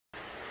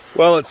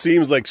Well, it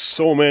seems like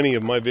so many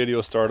of my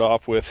videos start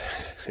off with,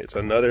 it's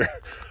another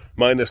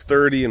minus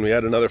 30 and we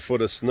had another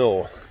foot of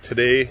snow.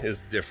 Today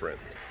is different.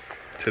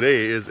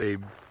 Today is a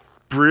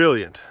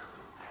brilliant,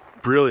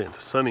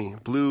 sunny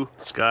blue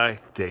sky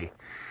day.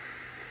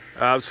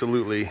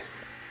 Absolutely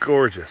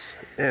gorgeous.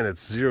 And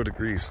it's 0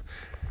 degrees.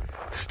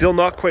 Still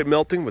not quite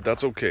melting, but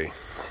that's okay.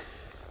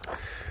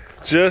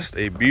 Just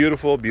a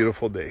beautiful,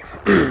 beautiful day.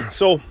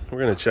 So we're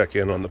gonna check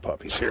in on the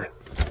puppies here.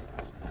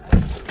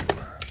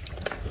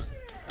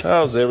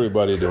 How's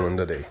everybody doing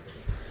today?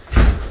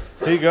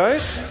 Hey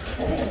guys,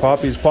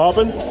 Poppy's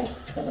popping.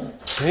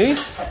 Hey,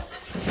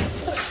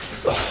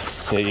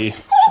 hey,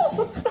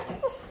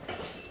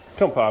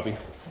 come Poppy,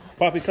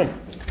 Poppy, come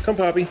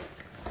Poppy,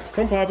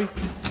 come Poppy.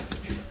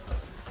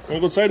 Wanna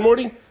go inside,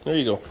 Morty? There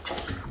you go.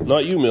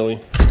 Not you, Millie.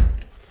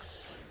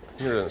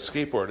 You're an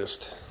escape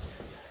artist.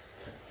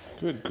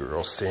 Good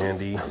girl,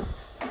 Sandy.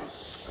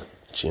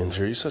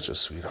 Ginger, you're such a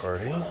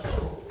sweetheart, eh?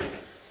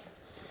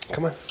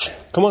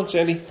 Come on,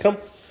 Sandy, come,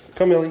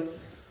 Millie.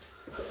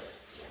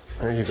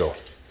 There you go.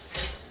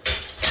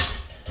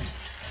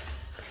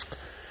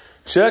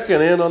 Checking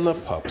in on the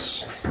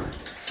pups.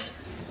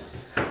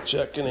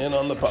 Checking in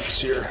on the pups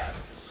here.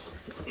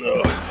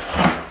 Ugh.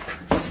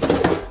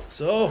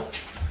 So,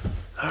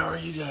 how are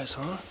you guys,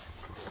 huh?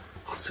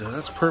 So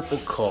that's purple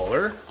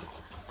collar.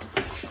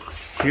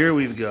 Here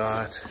we've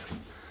got,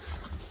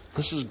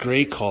 this is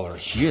gray collar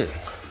here.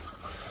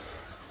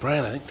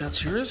 Brian, I think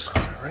that's yours. Is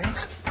that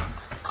right?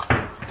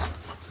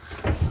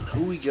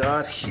 Who we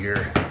got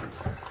here?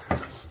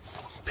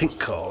 Pink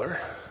collar.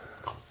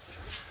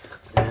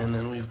 And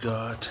then we've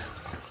got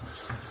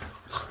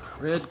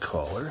red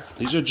collar.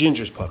 These are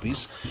Ginger's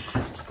puppies.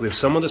 We have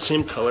some of the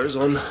same colors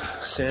on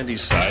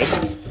Sandy's side.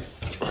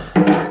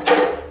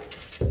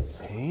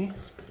 Okay.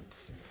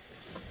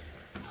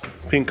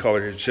 Pink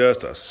collar is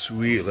just a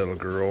sweet little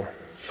girl.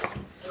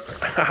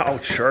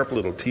 Ouch, sharp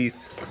little teeth.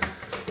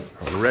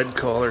 A red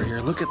collar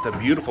here. Look at the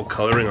beautiful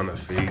coloring on the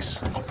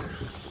face.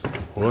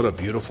 What a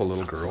beautiful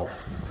little girl.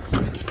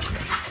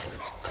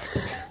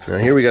 Now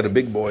here we got a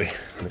big boy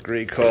in the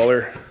gray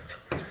collar.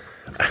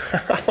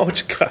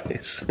 Ouch,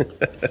 guys.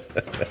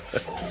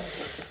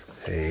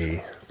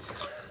 Hey,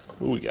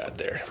 who we got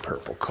there?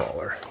 Purple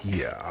collar.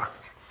 Yeah.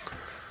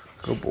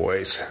 Good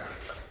boys.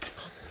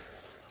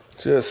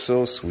 Just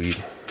so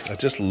sweet. I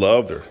just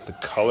love the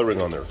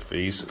coloring on their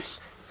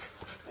faces.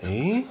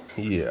 Hey?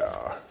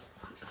 Yeah.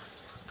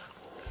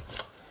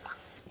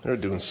 They're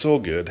doing so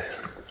good.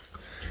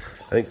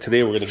 I think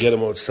today we're going to get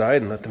them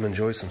outside and let them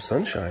enjoy some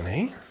sunshine,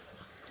 eh?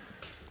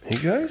 Hey,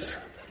 guys?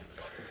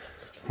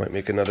 Might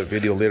make another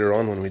video later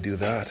on when we do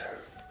that.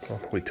 I'll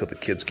wait till the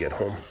kids get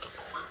home.